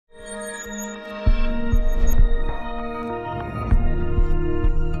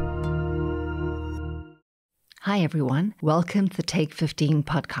Hi everyone, welcome to the Take 15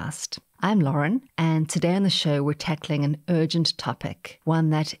 podcast. I'm Lauren, and today on the show we're tackling an urgent topic, one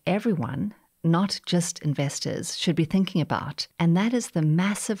that everyone, not just investors, should be thinking about, and that is the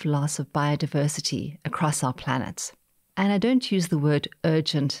massive loss of biodiversity across our planet. And I don't use the word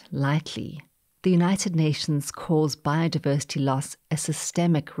urgent lightly. The United Nations calls biodiversity loss a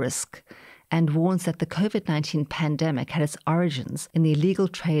systemic risk and warns that the COVID-19 pandemic had its origins in the illegal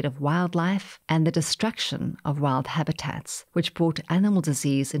trade of wildlife and the destruction of wild habitats, which brought animal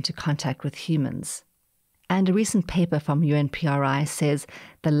disease into contact with humans. And a recent paper from UNPRI says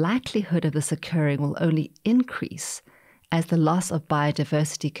the likelihood of this occurring will only increase as the loss of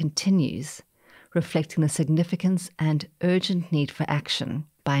biodiversity continues, reflecting the significance and urgent need for action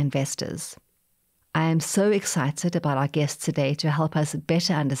by investors. I am so excited about our guest today to help us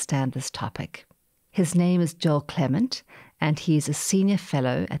better understand this topic. His name is Clement, and he is a senior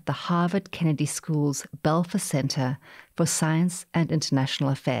fellow at the Harvard Kennedy School's Belfer Center for Science and International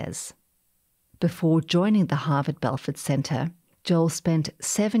Affairs. Before joining the Harvard Belfer Center, Joel spent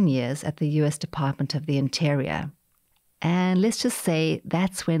 7 years at the U.S. Department of the Interior. And let's just say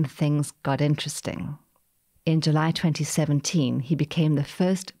that's when things got interesting. In July 2017, he became the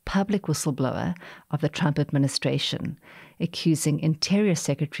first public whistleblower of the Trump administration, accusing Interior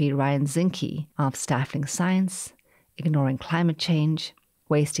Secretary Ryan Zinke of stifling science, ignoring climate change,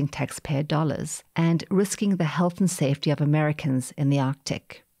 wasting taxpayer dollars, and risking the health and safety of Americans in the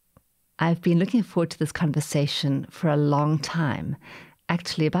Arctic. I've been looking forward to this conversation for a long time,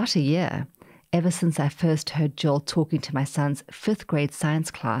 actually about a year, ever since I first heard Joel talking to my son's 5th grade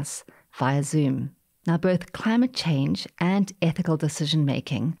science class via Zoom. Now, both climate change and ethical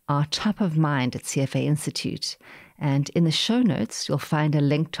decision-making are top of mind at CFA Institute, and in the show notes, you'll find a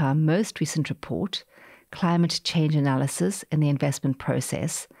link to our most recent report, Climate Change Analysis in the Investment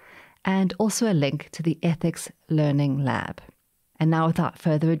Process, and also a link to the Ethics Learning Lab. And now, without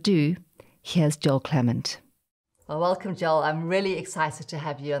further ado, here's Joel Clement. Well, welcome, Joel. I'm really excited to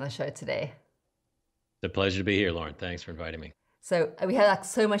have you on the show today. It's a pleasure to be here, Lauren. Thanks for inviting me. So we have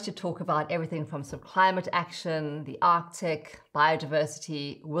so much to talk about, everything from sort of climate action, the Arctic,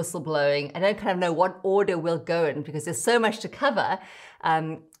 biodiversity, whistleblowing. I don't kind of know what order we'll go in because there's so much to cover.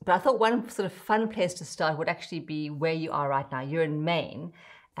 But I thought one sort of fun place to start would actually be where you are right now. You're in Maine,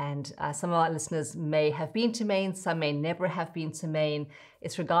 and some of our listeners may have been to Maine, some may never have been to Maine.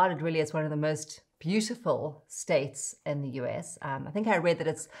 It's regarded really as one of the most beautiful states in the US. I think I read that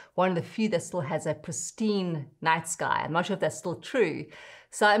it's one of the few that still has a pristine night sky. I'm not sure if that's still true.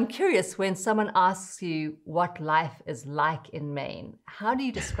 So I'm curious, when someone asks you what life is like in Maine, how do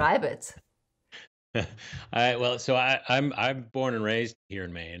you describe it? I'm born and raised here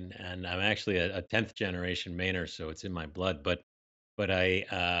in Maine, and I'm actually a 10th generation Mainer, so it's in my blood. But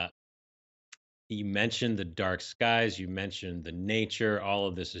you mentioned the dark skies, you mentioned the nature, all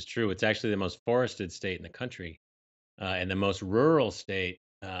of this is true. It's actually the most forested state in the country, and the most rural state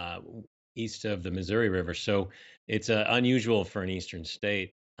east of the Missouri River. So it's unusual for an eastern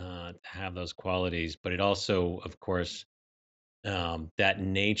state to have those qualities, but it also, of course, that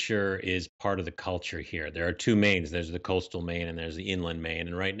nature is part of the culture here. There are two Maines. There's the coastal Maine and there's the inland Maine.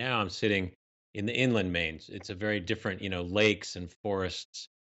 And right now I'm sitting in the inland Maine. It's a very different, lakes and forests.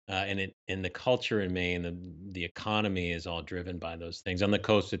 And in the culture in Maine, the economy is all driven by those things. On the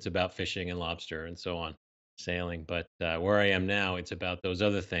coast, it's about fishing and lobster and so on, sailing. But where I am now, it's about those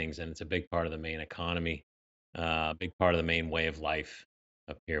other things, and it's a big part of the Maine economy, big part of the Maine way of life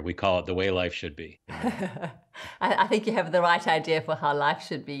up here. We call it the way life should be. I think you have the right idea for how life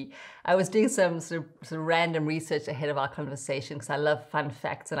should be. I was doing some sort of random research ahead of our conversation because I love fun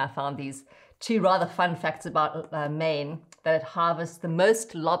facts, and I found these two rather fun facts about Maine, that it harvests the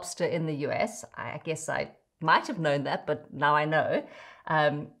most lobster in the US. I guess I might have known that, but now I know.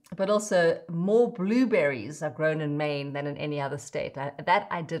 But also more blueberries are grown in Maine than in any other state. That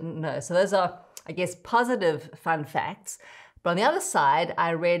I didn't know. So those are, I guess, positive fun facts. But on the other side,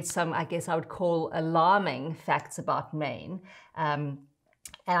 I read some, I guess I would call alarming facts about Maine.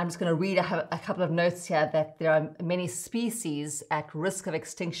 And I'm just going to read a couple of notes here that there are many species at risk of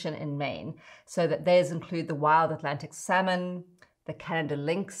extinction in Maine. So that those include the wild Atlantic salmon, the Canada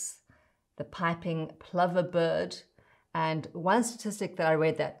lynx, the piping plover bird. And one statistic that I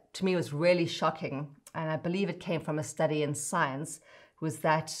read that to me was really shocking, and I believe it came from a study in Science, was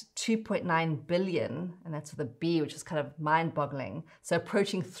that 2.9 billion, and that's with a B, which is kind of mind-boggling, so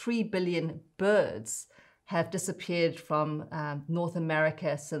approaching 3 billion birds have disappeared from North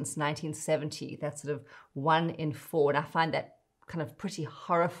America since 1970. That's sort of 1 in 4, and I find that kind of pretty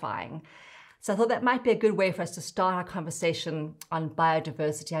horrifying. So I thought that might be a good way for us to start our conversation on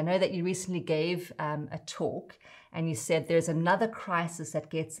biodiversity. I know that you recently gave a talk and you said there's another crisis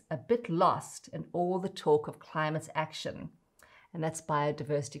that gets a bit lost in all the talk of climate action, and that's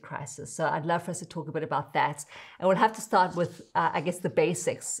biodiversity crisis. So I'd love for us to talk a bit about that. And we'll have to start with, I guess, the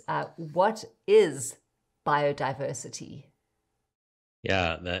basics. What is biodiversity?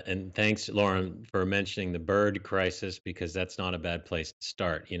 Yeah, and thanks, Lauren, for mentioning the bird crisis because that's not a bad place to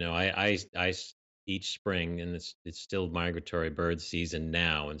start. Each spring, and it's still migratory bird season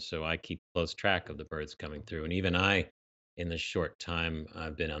now, and so I keep close track of the birds coming through. And even I, in the short time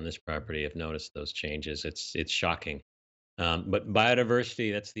I've been on this property, have noticed those changes. It's shocking. But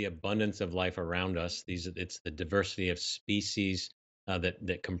biodiversity, that's the abundance of life around us. It's the diversity of species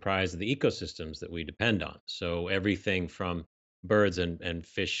that comprise the ecosystems that we depend on. So everything from birds and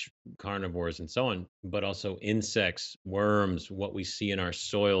fish, carnivores, and so on, but also insects, worms, what we see in our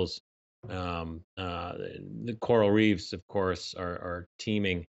soils. The coral reefs, of course, are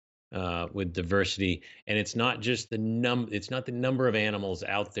teeming with diversity, and it's not the number of animals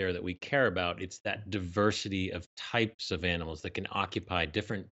out there that we care about. It's that diversity of types of animals that can occupy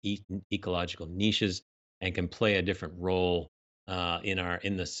different ecological niches and can play a different role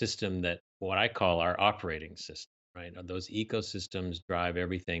in the system that what I call our operating system. Right, those ecosystems drive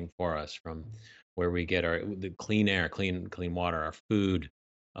everything for us, from where we get the clean air, clean water, our food,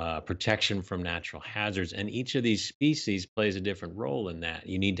 protection from natural hazards. And each of these species plays a different role in that.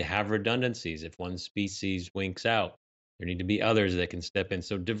 You need to have redundancies. If one species winks out, there need to be others that can step in.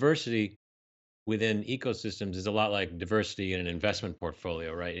 So diversity within ecosystems is a lot like diversity in an investment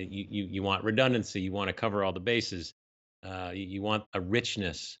portfolio, right? You want redundancy, you want to cover all the bases, you want a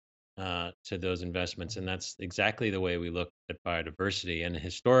richness to those investments, and that's exactly the way we look at biodiversity. And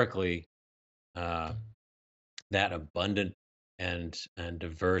historically, uh, that abundant and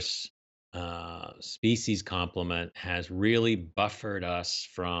diverse species complement has really buffered us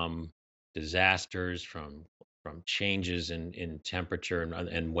from disasters, from changes in temperature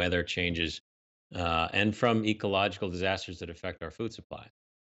and weather changes, and from ecological disasters that affect our food supply.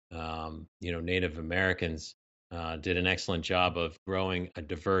 Native Americans did an excellent job of growing a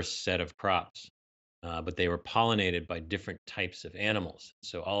diverse set of crops, but they were pollinated by different types of animals.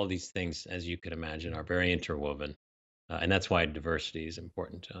 So all of these things, as you could imagine, are very interwoven, and that's why diversity is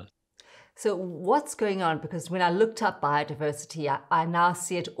important to us. So, what's going on? Because when I looked up biodiversity, I now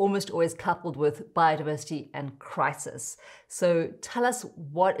see it almost always coupled with biodiversity and crisis. So, tell us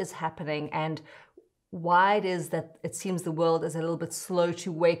what is happening and why it is that it seems the world is a little bit slow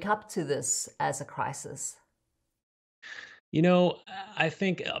to wake up to this as a crisis. I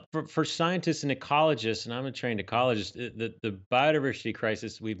think for scientists and ecologists, and I'm a trained ecologist, the biodiversity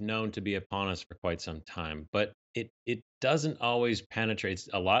crisis we've known to be upon us for quite some time, but it doesn't always penetrate. It's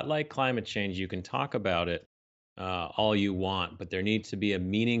a lot like climate change. You can talk about it all you want, but there needs to be a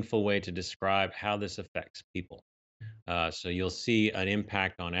meaningful way to describe how this affects people. So you'll see an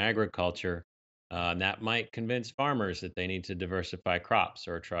impact on agriculture, and that might convince farmers that they need to diversify crops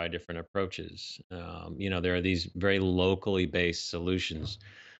or try different approaches. There are these very locally based solutions.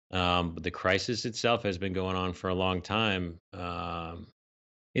 But the crisis itself has been going on for a long time.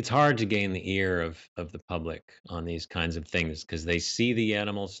 It's hard to gain the ear of the public on these kinds of things because they see the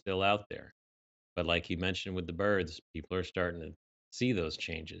animals still out there. But like you mentioned with the birds, people are starting to see those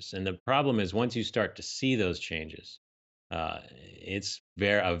changes. And the problem is once you start to see those changes, it's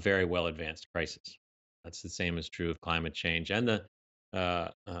a very well advanced crisis. That's the same is true of climate change and the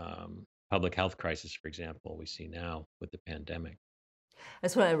public health crisis, for example, we see now with the pandemic. I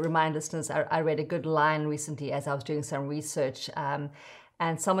just want to remind listeners, I read a good line recently as I was doing some research.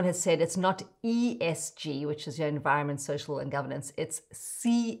 And someone has said it's not ESG, which is your environment, social, and governance. It's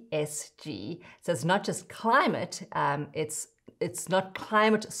CSG. So it's not just climate. It's not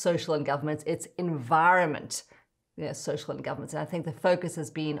climate, social, and governance. It's environment, social, and governance. And I think the focus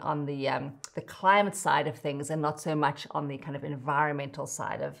has been on the climate side of things and not so much on the kind of environmental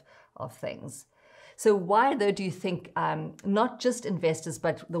side of things. So why, though, do you think not just investors,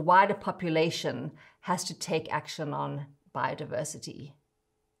 but the wider population has to take action on biodiversity?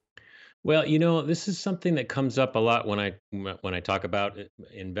 Well, this is something that comes up a lot when I talk about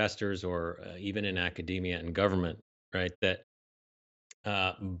investors or even in academia and government, right? That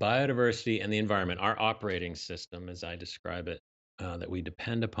biodiversity and the environment, our operating system, as I describe it, that we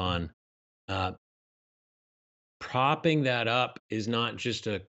depend upon, uh, propping that up is not just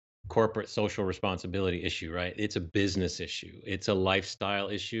a corporate social responsibility issue, right? It's a business issue. It's a lifestyle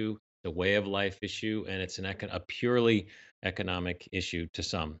issue, the way of life issue, and it's a purely economic issue to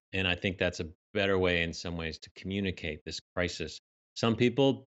some. And I think that's a better way in some ways to communicate this crisis. Some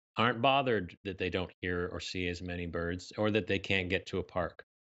people aren't bothered that they don't hear or see as many birds, or that they can't get to a park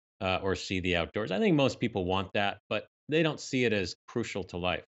or see the outdoors. I think most people want that, but they don't see it as crucial to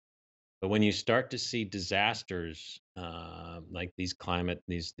life. But when you start to see disasters like these climate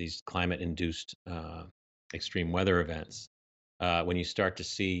induced extreme weather events, when you start to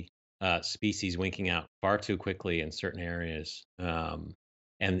see species winking out far too quickly in certain areas, and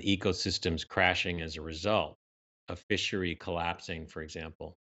ecosystems crashing as a result, a fishery collapsing, for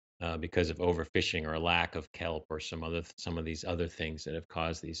example, because of overfishing or a lack of kelp or some of these other things that have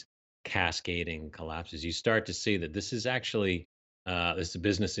caused these cascading collapses, you start to see that this is actually this is a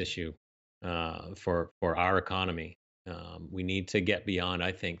business issue for our economy. We need to get beyond,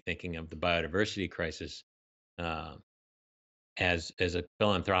 I think, thinking of the biodiversity crisis uh, as a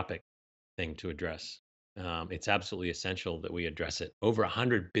philanthropic thing to address. It's absolutely essential that we address it. Over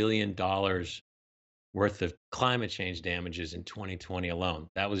 $100 billion worth of climate change damages in 2020 alone.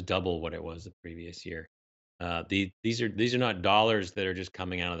 That was double what it was the previous year. These are not dollars that are just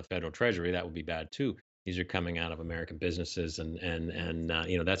coming out of the federal treasury. That would be bad too. These are coming out of American businesses, and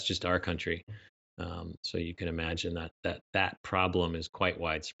that's just our country. So you can imagine that problem is quite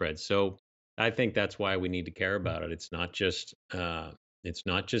widespread. So I think that's why we need to care about it. It's not just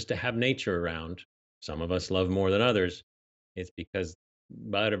to have nature around. Some of us love more than others. It's because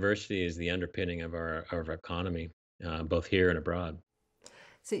biodiversity is the underpinning of our economy, both here and abroad.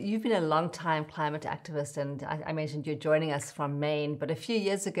 So you've been a long time climate activist, and I mentioned you're joining us from Maine, but a few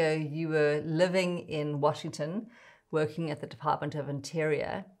years ago you were living in Washington, working at the Department of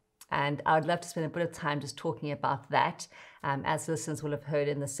Interior. And I would love to spend a bit of time just talking about that. As listeners will have heard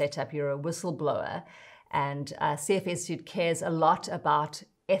in the setup, you're a whistleblower, and CFS cares a lot about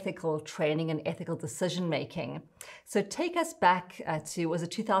ethical training and ethical decision making. So take us back to, was it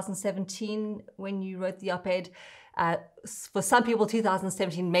 2017 when you wrote the op-ed? For some people,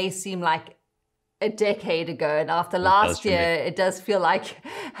 2017 may seem like a decade ago, and after It does last for me. year, it does feel like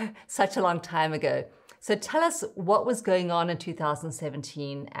such a long time ago. So tell us what was going on in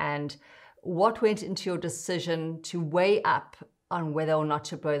 2017 and what went into your decision to weigh up on whether or not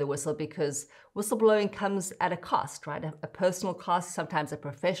to blow the whistle, because whistleblowing comes at a cost, right? A personal cost, sometimes a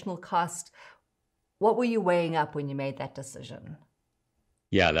professional cost. What were you weighing up when you made that decision?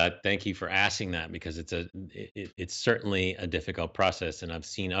 Yeah, thank you for asking that, because it's certainly a difficult process, and I've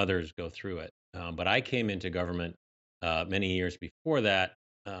seen others go through it. But I came into government many years before that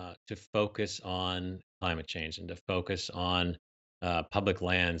to focus on climate change and to focus on public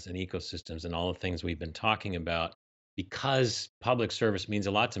lands and ecosystems and all the things we've been talking about, because public service means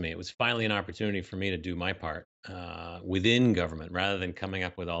a lot to me. It was finally an opportunity for me to do my part within government, rather than coming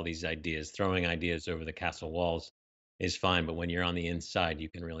up with all these ideas, throwing ideas over the castle walls is fine, but when you're on the inside, you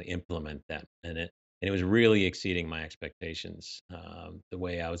can really implement them. And it was really exceeding my expectations. The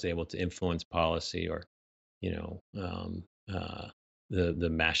way I was able to influence policy, or you know, the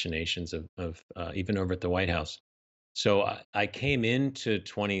machinations of even over at the White House. So I came into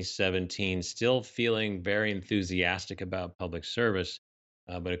 2017 still feeling very enthusiastic about public service,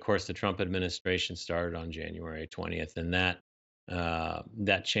 but of course the Trump administration started on January 20th, and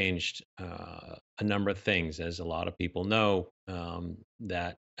that changed a number of things. As a lot of people know,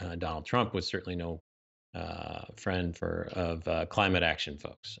 that Donald Trump was certainly no friend of climate action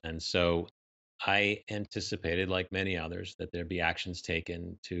folks, and so I anticipated, like many others, that there'd be actions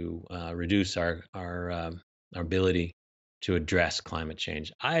taken to reduce our ability to address climate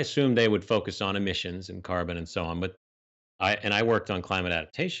change. I assumed they would focus on emissions and carbon and so on, but I worked on climate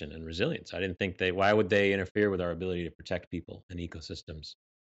adaptation and resilience. I didn't think why would they interfere with our ability to protect people and ecosystems?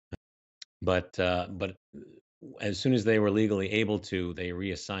 But as soon as they were legally able to, they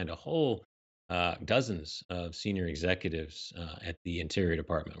reassigned a whole dozens of senior executives at the Interior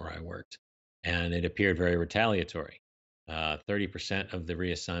Department where I worked, and it appeared very retaliatory. 30% of the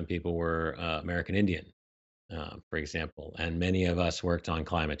reassigned people were American Indian, for example, and many of us worked on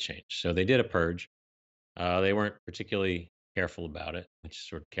climate change. So they did a purge. They weren't particularly careful about it, which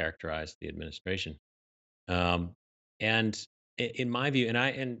sort of characterized the administration. Um, and in my view,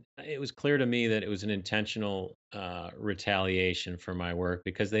 and it was clear to me that it was an intentional retaliation for my work,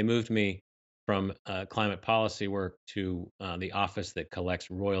 because they moved me from climate policy work to the office that collects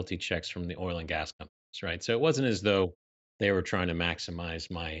royalty checks from the oil and gas companies, right? So it wasn't as though they were trying to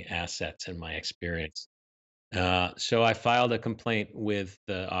maximize my assets and my experience. So I filed a complaint with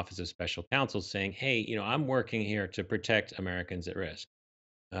the Office of Special Counsel saying, "Hey, I'm working here to protect Americans at risk,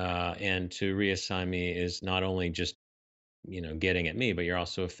 and to reassign me is not only just getting at me, but you're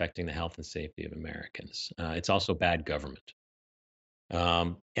also affecting the health and safety of Americans. It's also bad government."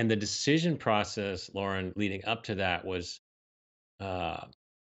 And the decision process, Lauren, leading up to that was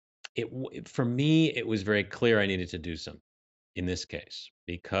for me, it was very clear I needed to do something in this case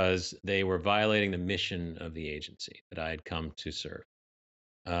because they were violating the mission of the agency that I had come to serve.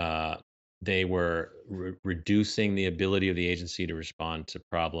 Uh, they were reducing the ability of the agency to respond to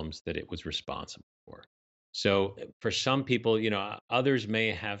problems that it was responsible for. So, for some people, others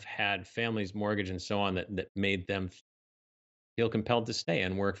may have had families, mortgage, and so on that made them feel compelled to stay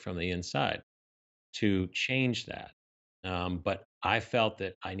and work from the inside to change that. But I felt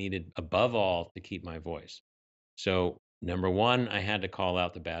that I needed, above all, to keep my voice. So, number one, I had to call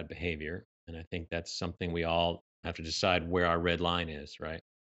out the bad behavior. And I think that's something we all have to decide where our red line is, right?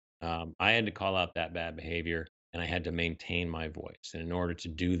 I had to call out that bad behavior and I had to maintain my voice. And in order to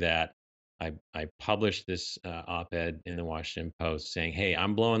do that, I published this op ed in the Washington Post saying, hey,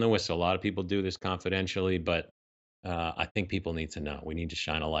 I'm blowing the whistle. A lot of people do this confidentially, but I think people need to know. We need to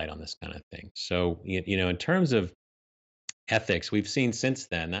shine a light on this kind of thing. So, in terms of ethics, we've seen since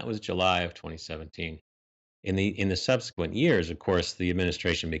then, that was July of 2017. In the subsequent years, of course, the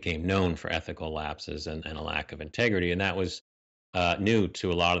administration became known for ethical lapses and a lack of integrity, and that was new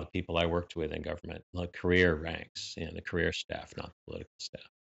to a lot of the people I worked with in government, like career ranks and the career staff, not the political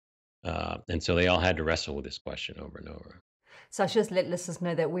staff. And so they all had to wrestle with this question over and over. So I should just let listeners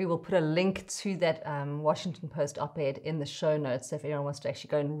know that we will put a link to that Washington Post op-ed in the show notes. So if anyone wants to actually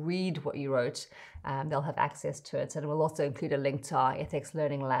go and read what you wrote, they'll have access to it. And we'll also include a link to our ethics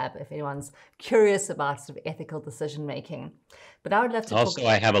learning lab if anyone's curious about sort of ethical decision making. But I would love to Also,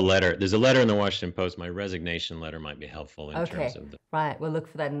 I have a letter. There's a letter in the Washington Post. My resignation letter might be helpful in terms Okay, of the. right. We'll look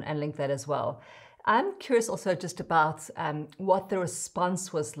for that and link that as well. I'm curious also just about what the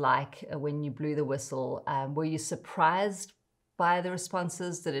response was like when you blew the whistle. Were you surprised by the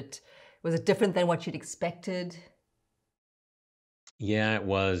responses? Was it different than what you'd expected? Yeah, it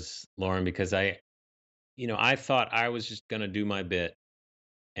was, Lauren, because I thought I was just going to do my bit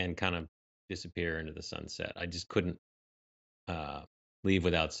and kind of disappear into the sunset. I just couldn't uh, leave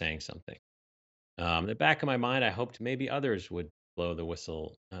without saying something. In the back of my mind, I hoped maybe others would blow the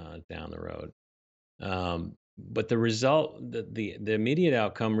whistle down the road. But the result, the immediate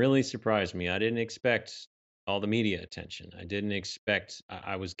outcome really surprised me. I didn't expect all the media attention. I didn't expect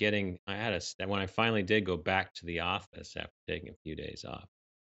I was getting. I had when I finally did go back to the office after taking a few days off.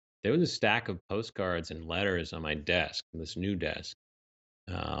 There was a stack of postcards and letters on my desk, this new desk,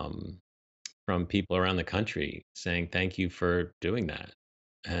 um, from people around the country saying thank you for doing that,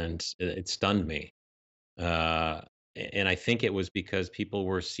 and it stunned me. Uh, and I think it was because people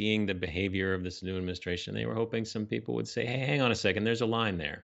were seeing the behavior of this new administration. They were hoping some people would say, "Hey, hang on a second. There's a line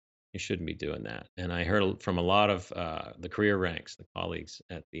there. You shouldn't be doing that." And I heard from a lot of the career ranks, the colleagues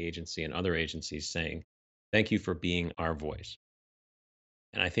at the agency and other agencies saying, "Thank you for being our voice."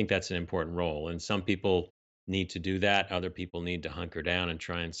 And I think that's an important role. And some people need to do that. Other people need to hunker down and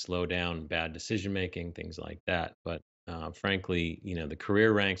try and slow down bad decision making, things like that. But frankly, the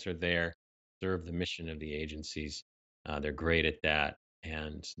career ranks are there, serve the mission of the agencies. They're great at that.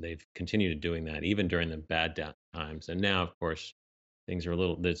 And they've continued doing that even during the bad times. And now, of course, things are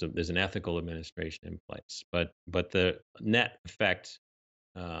there's an ethical administration in place. But the net effect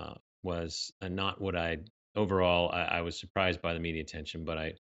was not what overall. I was surprised by the media attention, but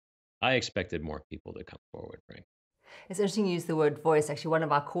I expected more people to come forward, right? It's interesting you use the word voice. Actually, one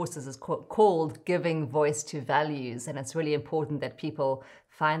of our courses is called Giving Voice to Values, and it's really important that people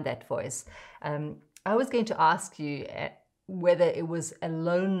find that voice. I was going to ask you whether it was a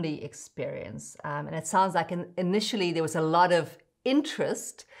lonely experience. And it sounds like initially there was a lot of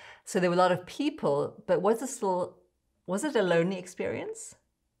interest, so there were a lot of people, but was it a lonely experience?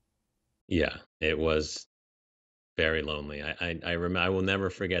 Yeah, it was very lonely. I remember. I will never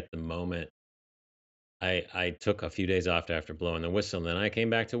forget the moment. I took a few days off after blowing the whistle, and then I came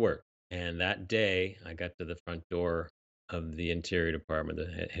back to work. And that day, I got to the front door of the Interior Department,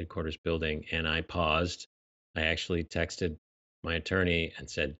 the headquarters building, and I paused. I actually texted my attorney and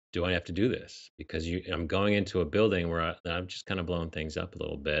said, "Do I have to do this? Because I'm going into a building where I'm just kind of blowing things up a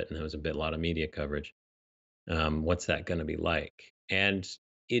little bit, and there was a lot of media coverage. What's that going to be like?" And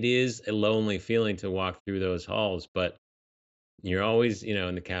it is a lonely feeling to walk through those halls, but you're always,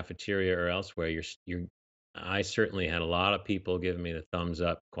 in the cafeteria or elsewhere. I certainly had a lot of people giving me the thumbs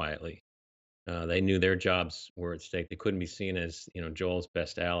up quietly. They knew their jobs were at stake. They couldn't be seen as, Joel's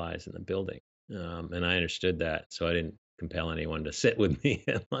best allies in the building. And I understood that. So I didn't compel anyone to sit with me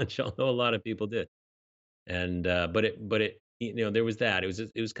at lunch, although a lot of people did. And, there was that.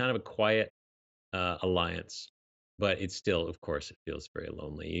 It was kind of a quiet alliance, but it's still, of course, it feels very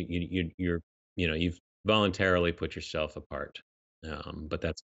lonely. You've voluntarily put yourself apart, but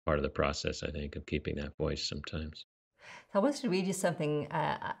that's part of the process, I think, of keeping that voice sometimes. So I wanted to read you something.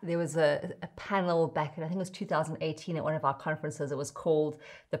 There was a panel back in, I think it was 2018 at one of our conferences. It was called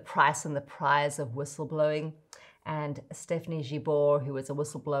The Price and the Prize of Whistleblowing. And Stephanie Gibor, who was a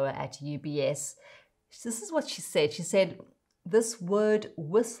whistleblower at UBS, this is what she said. She said, this word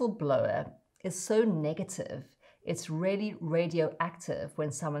whistleblower is so negative. It's really radioactive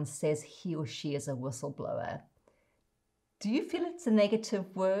when someone says he or she is a whistleblower. Do you feel it's a negative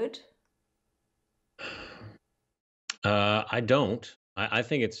word? I don't. I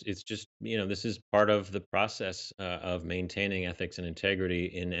think it's just this is part of the process of maintaining ethics and integrity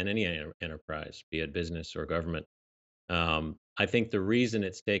in any enterprise, be it business or government. I think the reason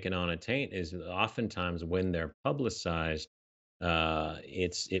it's taken on a taint is oftentimes when they're publicized,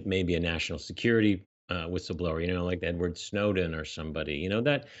 it may be a national security whistleblower, like Edward Snowden or somebody,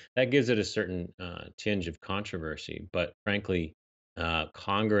 that gives it a certain tinge of controversy. But frankly,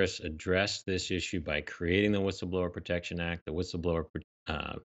 Congress addressed this issue by creating the Whistleblower Protection Act, the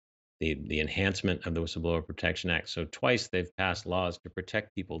enhancement of the Whistleblower Protection Act. So twice they've passed laws to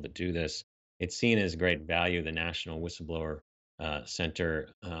protect people that do this. It's seen as great value. The National Whistleblower Center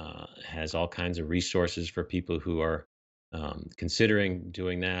has all kinds of resources for people who are considering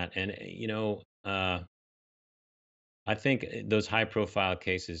doing that. And I think those high profile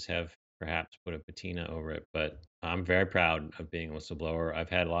cases have perhaps put a patina over it, but I'm very proud of being a whistleblower. I've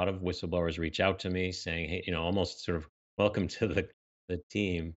had a lot of whistleblowers reach out to me saying, "Hey, almost sort of welcome to the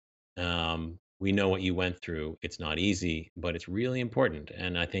team. We know what you went through. It's not easy, but it's really important,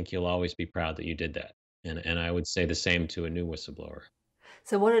 and I think you'll always be proud that you did that." And I would say the same to a new whistleblower.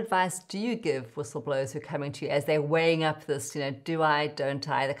 So what advice do you give whistleblowers who are coming to you as they're weighing up this, do I, don't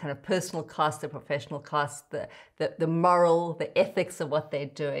I, the kind of personal cost, the professional cost, the moral, the ethics of what they're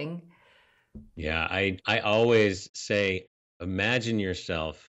doing? Yeah, I always say, imagine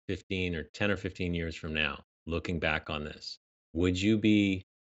yourself 15 or 10 or 15 years from now, looking back on this. Would you be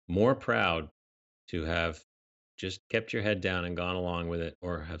more proud to have just kept your head down and gone along with it,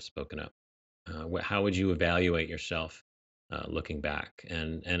 or have spoken up? How would you evaluate yourself looking back?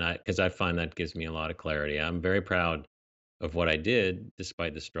 And because I find that gives me a lot of clarity. I'm very proud of what I did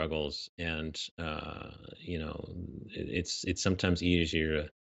despite the struggles, and it's sometimes easier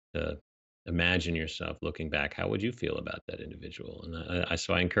to imagine yourself looking back. How would you feel about that individual? And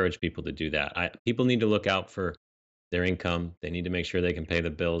so I encourage people to do that. People need to look out for their income. They need to make sure they can pay the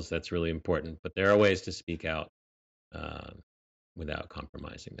bills. That's really important. But there are ways to speak out uh, without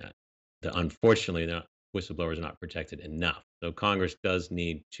compromising that. Unfortunately, whistleblowers are not protected enough. So Congress does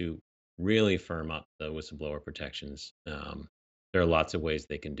need to really firm up the whistleblower protections. There are lots of ways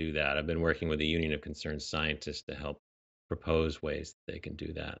they can do that. I've been working with the Union of Concerned Scientists to help propose ways that they can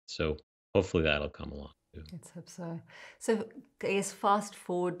do that. So hopefully that'll come along too. Let's hope so. So I guess fast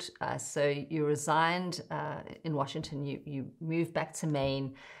forward, so you resigned in Washington, you moved back to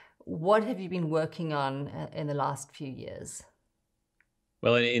Maine. What have you been working on in the last few years?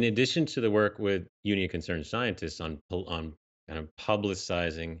 Well, in addition to the work with Union of Concerned Scientists on kind of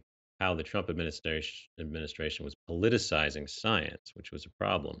publicizing how the Trump administration was politicizing science, which was a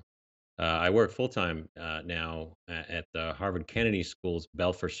problem, I work full time now at the Harvard Kennedy School's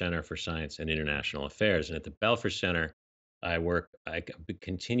Belfer Center for Science and International Affairs, and at the Belfer Center,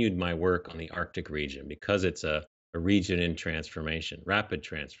 continued my work on the Arctic region because it's a region in transformation, rapid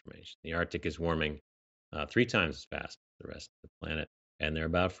transformation. The Arctic is warming 3 times as fast as the rest of the planet. And there are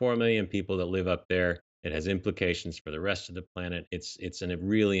about 4 million people that live up there. It has implications for the rest of the planet. It's a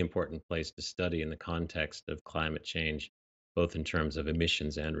really important place to study in the context of climate change, both in terms of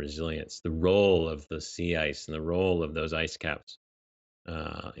emissions and resilience. The role of the sea ice and the role of those ice caps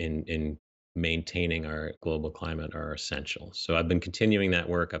in maintaining our global climate are essential. So I've been continuing that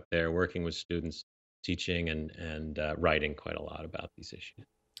work up there, working with students, teaching and writing quite a lot about these issues.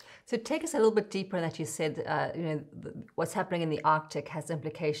 So take us a little bit deeper in that. You said, what's happening in the Arctic has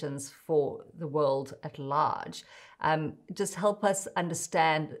implications for the world at large. Just help us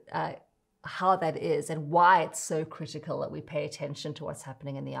understand how that is and why it's so critical that we pay attention to what's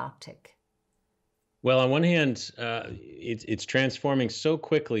happening in the Arctic. Well, on one hand, it's transforming so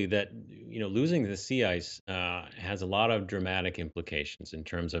quickly that losing the sea ice has a lot of dramatic implications in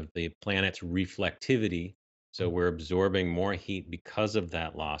terms of the planet's reflectivity. So we're absorbing more heat because of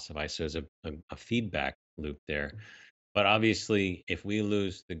that loss of ice. So there's a feedback loop there. But obviously, if we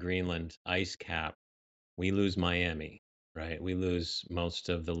lose the Greenland ice cap, we lose Miami, right? We lose most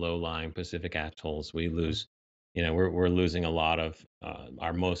of the low-lying Pacific atolls. We lose, we're losing a lot of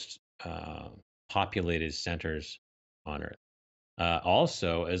our most populated centers on Earth.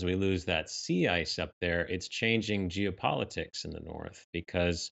 Also, as we lose that sea ice up there, it's changing geopolitics in the North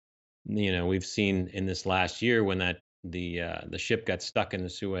because, we've seen in this last year when that the ship got stuck in the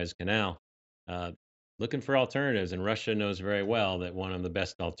Suez Canal, uh, looking for alternatives. And Russia knows very well that one of the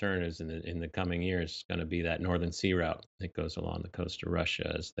best alternatives in the coming years is going to be that Northern Sea route that goes along the coast of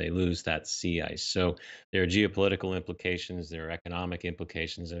Russia as they lose that sea ice. So there are geopolitical implications, there are economic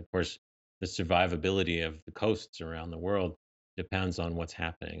implications, and of course, the survivability of the coasts around the world depends on what's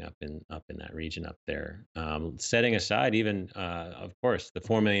happening up in that region up there. Setting aside even, of course, the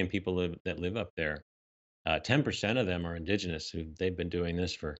 4 million people that live up there, 10% of them are indigenous. They've been doing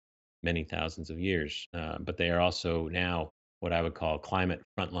this for many thousands of years, but they are also now what I would call climate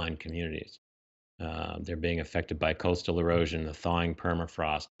frontline communities. They're being affected by coastal erosion, the thawing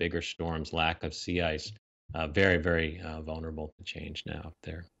permafrost, bigger storms, lack of sea ice. Very, very vulnerable to change now up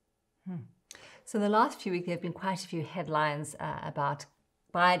there. So in the last few weeks, there have been quite a few headlines about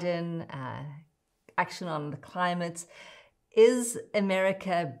Biden, action on the climate. Is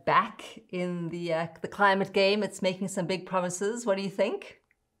America back in the climate game? It's making some big promises. What do you think?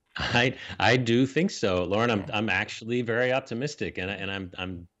 I do think so, Lauren. I'm Okay. I'm actually very optimistic, and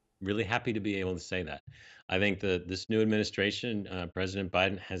I'm really happy to be able to say that. I think this new administration, President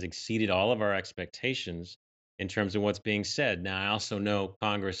Biden, has exceeded all of our expectations in terms of what's being said. Now, I also know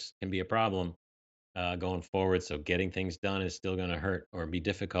Congress can be a problem going forward, so getting things done is still going to hurt or be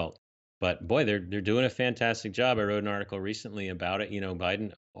difficult. But boy, they're doing a fantastic job. I wrote an article recently about it.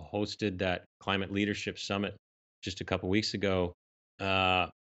 Biden hosted that climate leadership summit just a couple weeks ago. Uh,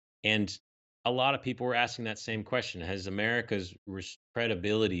 and a lot of people were asking that same question. Has America's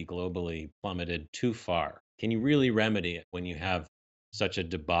credibility globally plummeted too far? Can you really remedy it when you have such a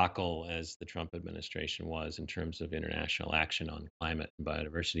debacle as the Trump administration was in terms of international action on climate and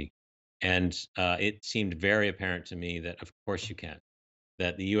biodiversity? And it seemed very apparent to me that, of course, you can,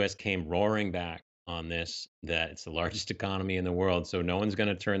 that the US came roaring back on this, that it's the largest economy in the world. So no one's going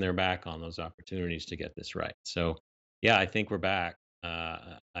to turn their back on those opportunities to get this right. So, yeah, I think we're back.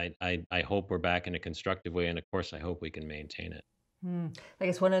 I hope we're back in a constructive way. And of course, I hope we can maintain it. I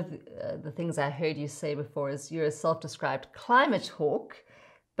guess one of the things I heard you say before is you're a self-described climate hawk,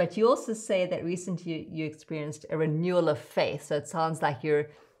 but you also say that recently you experienced a renewal of faith. So it sounds like you're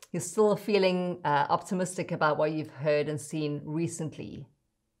still feeling optimistic about what you've heard and seen recently.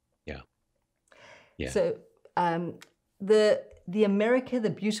 Yeah. Yeah. So the America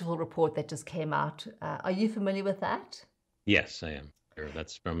the Beautiful report that just came out, are you familiar with that? Yes, I am. Sure.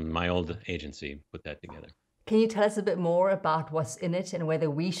 That's from my old agency, put that together. Can you tell us a bit more about what's in it and whether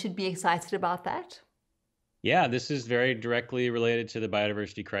we should be excited about that? Yeah, this is very directly related to the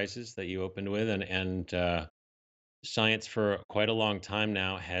biodiversity crisis that you opened with, and science for quite a long time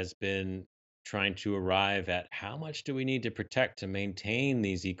now has been trying to arrive at how much do we need to protect to maintain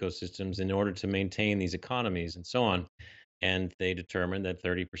these ecosystems in order to maintain these economies and so on. And they determined that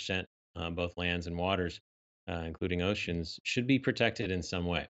 30%, both lands and waters, including oceans, should be protected in some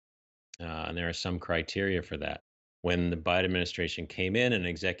way. And there are some criteria for that. When the Biden administration came in, an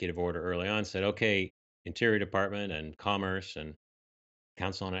executive order early on said, okay, Interior Department and Commerce and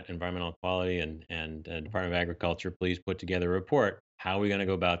Council on Environmental Quality and Department of Agriculture, please put together a report. How are we going to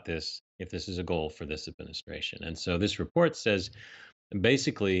go about this if this is a goal for this administration? And so this report says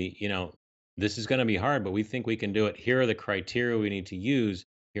basically, this is going to be hard, but we think we can do it. Here are the criteria we need to use.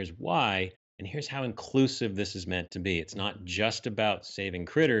 Here's why. And here's how inclusive this is meant to be. It's not just about saving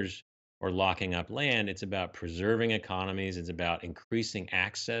critters or locking up land. It's about preserving economies. It's about increasing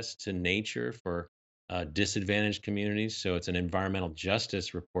access to nature for disadvantaged communities. So it's an environmental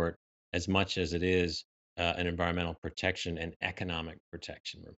justice report as much as it is an environmental protection and economic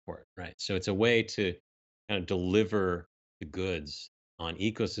protection report, right? So it's a way to kind of deliver the goods on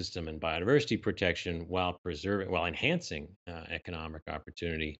ecosystem and biodiversity protection while enhancing economic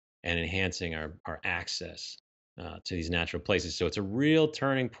opportunity and enhancing our access to these natural places. So it's a real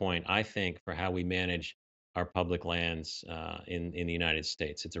turning point, I think, for how we manage our public lands in the United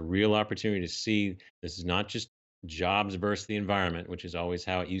States. It's a real opportunity to see this is not just jobs versus the environment, which is always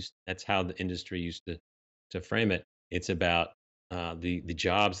how it used. That's how the industry used to frame it. It's about the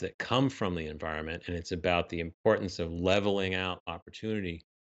jobs that come from the environment, and it's about the importance of leveling out opportunity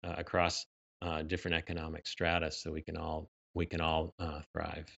across different economic strata, so we can all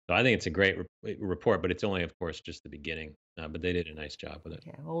thrive. So I think it's a great report, but it's only, of course, just the beginning. But they did a nice job with it.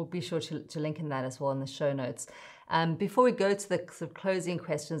 Okay, well, we'll be sure to link in that as well in the show notes. Before we go to the sort of closing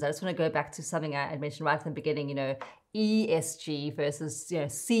questions, I just want to go back to something I mentioned right from the beginning, ESG versus,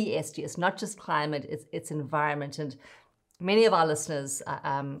 CSG. It's not just climate, it's environment. And many of our listeners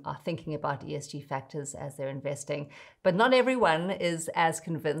are thinking about ESG factors as they're investing, but not everyone is as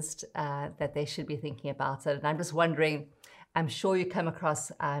convinced that they should be thinking about it. And I'm just wondering, I'm sure you come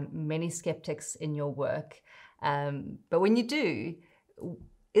across many skeptics in your work. But when you do,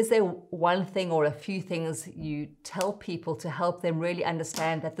 is there one thing or a few things you tell people to help them really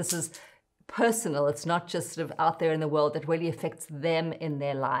understand that this is personal, it's not just sort of out there in the world, that really affects them in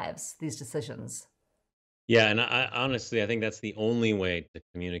their lives, these decisions? Yeah, and I honestly, I think that's the only way to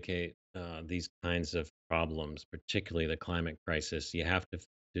communicate these kinds of problems, particularly the climate crisis. You have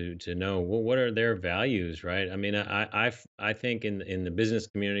to know, well, what are their values, right? I mean, I think in the business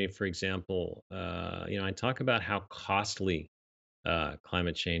community, for example, I talk about how costly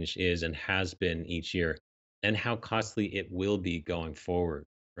climate change is and has been each year, and how costly it will be going forward,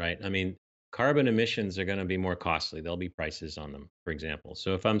 right? I mean, carbon emissions are going to be more costly. There'll be prices on them, for example.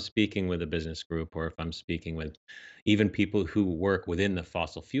 So if I'm speaking with a business group, or if I'm speaking with even people who work within the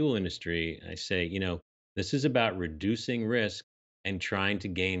fossil fuel industry, I say, this is about reducing risk and trying to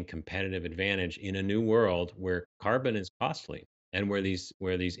gain competitive advantage in a new world where carbon is costly and where these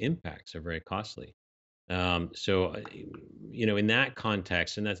impacts are very costly. So, in that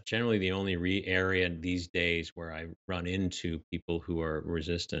context, and that's generally the only area these days where I run into people who are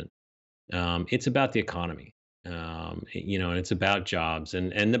resistant. It's about the economy, and it's about jobs,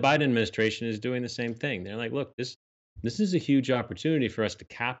 and the Biden administration is doing the same thing. They're like, look, this is a huge opportunity for us to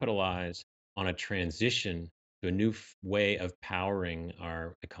capitalize on a transition to a new way of powering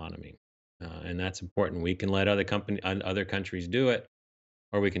our economy, and that's important. We can let other countries do it,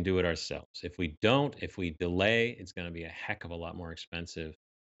 or we can do it ourselves. If we delay, it's going to be a heck of a lot more expensive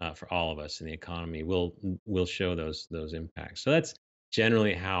for all of us, and the economy will show those impacts. So that's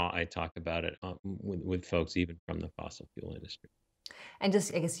generally how I talk about it with folks, even from the fossil fuel industry. And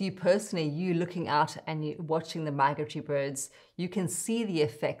just, I guess, you personally, you looking out and you watching the migratory birds, you can see the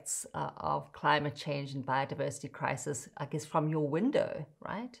effects of climate change and biodiversity crisis, I guess, from your window,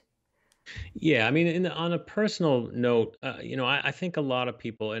 right? Yeah, I mean, on a personal note, I think a lot of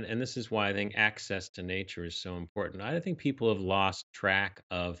people, and this is why I think access to nature is so important. I think people have lost track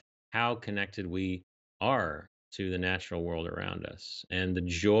of how connected we are to the natural world around us, and the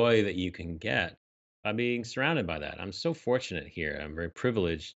joy that you can get by being surrounded by that. I'm so fortunate here. I'm very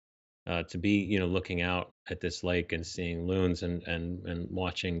privileged to be, looking out at this lake and seeing loons and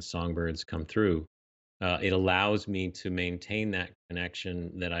watching songbirds come through. It allows me to maintain that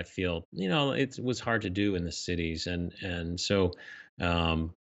connection that I feel, it was hard to do in the cities, and so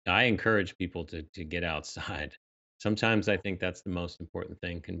I encourage people to get outside. Sometimes I think that's the most important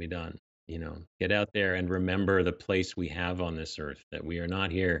thing can be done. Get out there and remember the place we have on this earth. That we are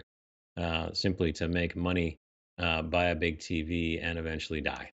not here simply to make money, buy a big TV, and eventually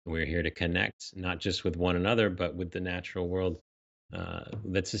die. We're here to connect, not just with one another, but with the natural world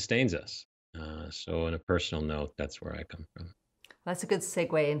that sustains us. So, on a personal note, that's where I come from. That's a good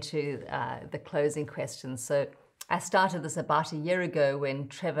segue into the closing question. So I started this about a year ago when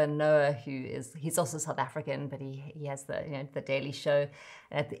Trevor Noah, he's also South African, but he has the Daily Show.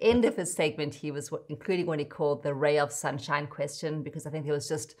 And at the end of his segment, he was including what he called the ray of sunshine question, because I think there was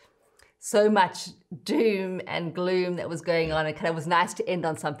just so much doom and gloom that was going on. It kind of was nice to end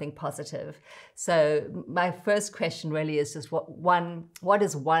on something positive. So my first question really is just what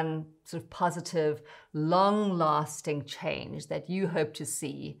is one sort of positive, long-lasting change that you hope to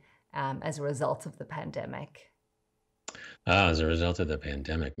see as a result of the pandemic? As a result of the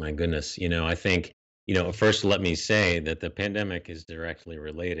pandemic, my goodness, I think, first let me say that the pandemic is directly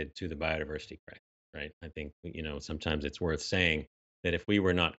related to the biodiversity crisis, right? I think, sometimes it's worth saying that if we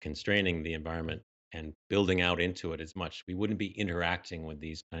were not constraining the environment and building out into it as much, we wouldn't be interacting with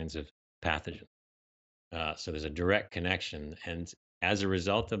these kinds of pathogens. So there's a direct connection. And as a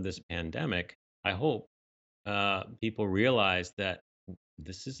result of this pandemic, I hope people realize that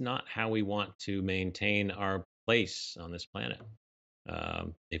this is not how we want to maintain our place on this planet.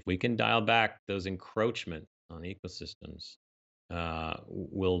 If we can dial back those encroachments on ecosystems,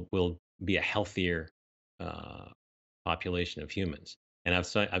 we'll be a healthier uh, population of humans. And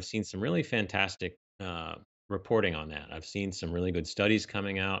I've seen some really fantastic reporting on that. I've seen some really good studies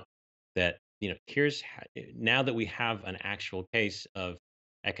coming out that, now that we have an actual case of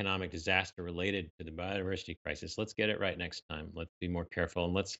economic disaster related to the biodiversity crisis, let's get it right next time. Let's be more careful,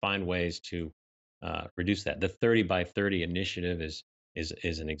 and let's find ways to reduce that. The 30 by 30 initiative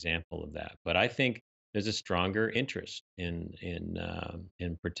is an example of that. But I think there's a stronger interest in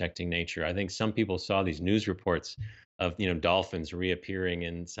protecting nature. I think some people saw these news reports of, dolphins reappearing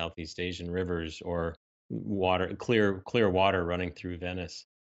in Southeast Asian rivers, or clear water running through Venice,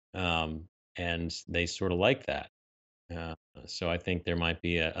 and they sort of like that. Uh, so I think there might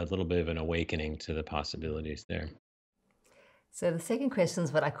be a little bit of an awakening to the possibilities there. So the second question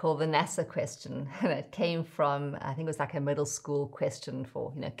is what I call the NASA question. And it came from, I think it was like a middle school question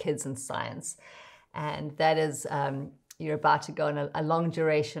for, kids in science. And that is you're about to go on a long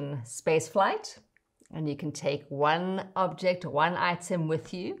duration space flight, and you can take one object or one item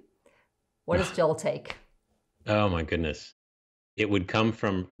with you. What does Joel take? Oh my goodness. It would come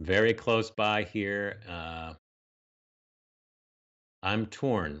from very close by here. I'm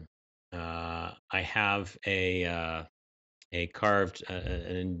torn. I have a carved,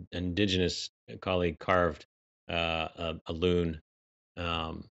 an indigenous colleague carved a loon,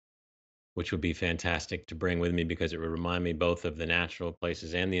 um, which would be fantastic to bring with me because it would remind me both of the natural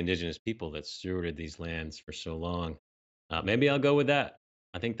places and the indigenous people that stewarded these lands for so long. Maybe I'll go with that.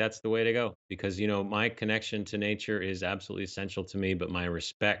 I think that's the way to go because, my connection to nature is absolutely essential to me, but my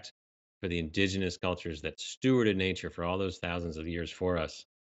respect for the indigenous cultures that stewarded nature for all those thousands of years for us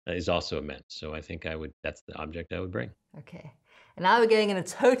is also immense. So I think that's the object I would bring. Okay. And now we're going in a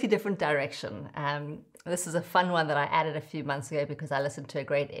totally different direction. This is a fun one that I added a few months ago because I listened to a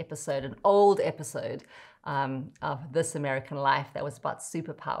great episode, an old episode of This American Life that was about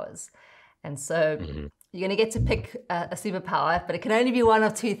superpowers. And so you're going to get to pick a superpower, but it can only be one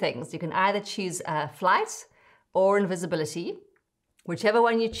of two things. You can either choose flight or invisibility. Whichever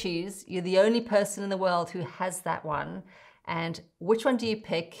one you choose, you're the only person in the world who has that one. And which one do you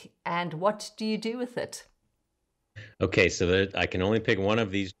pick and what do you do with it? Okay, so I can only pick one of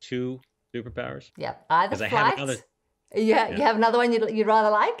these two superpowers? Yeah, either flight. I have another. You have another one you'd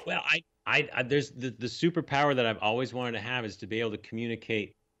rather like? Well, there's the superpower that I've always wanted to have is to be able to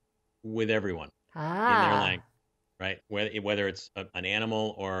communicate with everyone in their language, right? Whether it's an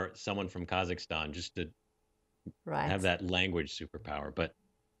animal or someone from Kazakhstan, just to have that language superpower. But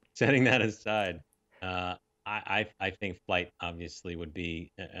setting that aside, I think flight obviously would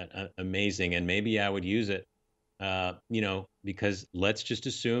be amazing, and maybe I would use it, because let's just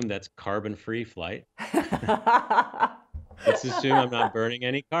assume that's carbon-free flight. Let's assume I'm not burning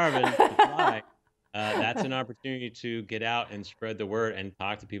any carbon to fly. That's an opportunity to get out and spread the word and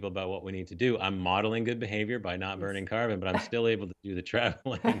talk to people about what we need to do. I'm modeling good behavior by not burning carbon, but I'm still able to do the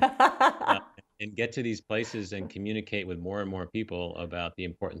traveling and get to these places and communicate with more and more people about the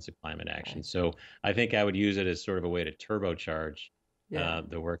importance of climate action. Right. So I think I would use it as sort of a way to turbocharge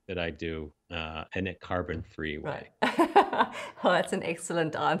the work that I do in a carbon-free way. Right. Well, that's an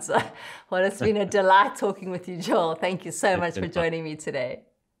excellent answer. Well, it's been a delight talking with you, Joel. Thank you so much for joining me today.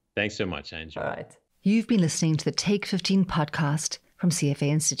 Thanks so much. I enjoyed it. All right. You've been listening to the Take 15 podcast from CFA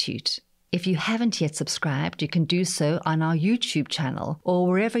Institute. If you haven't yet subscribed, you can do so on our YouTube channel or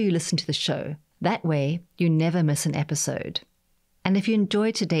wherever you listen to the show. That way, you never miss an episode. And if you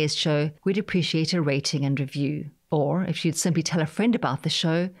enjoyed today's show, we'd appreciate a rating and review. Or if you'd simply tell a friend about the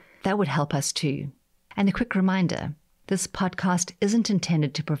show, that would help us too. And a quick reminder, this podcast isn't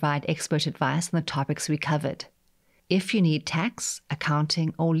intended to provide expert advice on the topics we covered. If you need tax,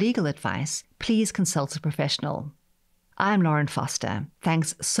 accounting, or legal advice, please consult a professional. I'm Lauren Foster.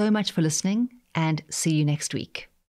 Thanks so much for listening, and see you next week.